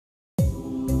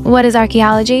What is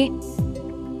archaeology?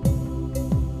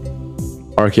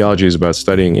 Archaeology is about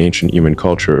studying ancient human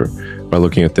culture by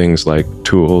looking at things like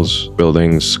tools,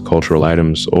 buildings, cultural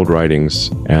items, old writings,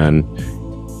 and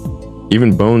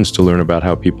even bones to learn about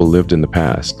how people lived in the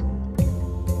past.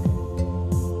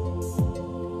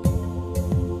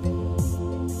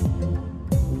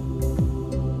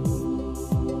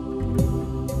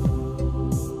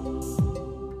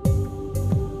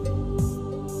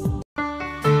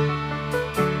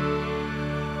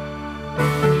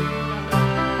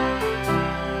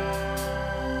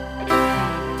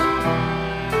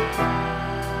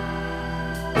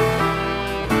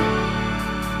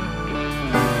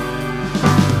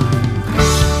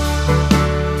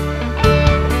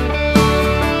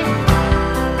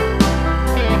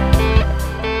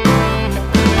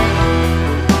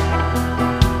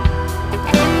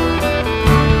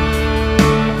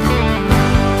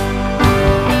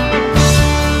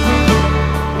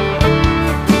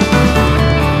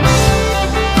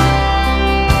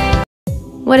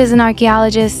 What is an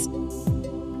archaeologist?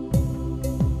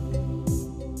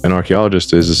 An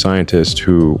archaeologist is a scientist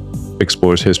who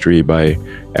explores history by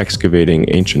excavating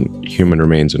ancient human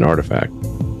remains and artifacts.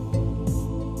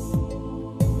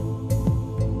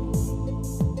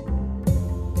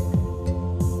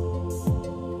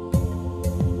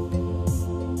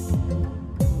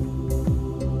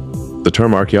 The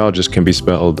term archaeologist can be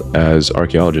spelled as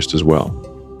archaeologist as well.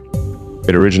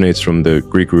 It originates from the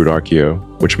Greek root archaeo,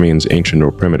 which means ancient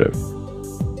or primitive.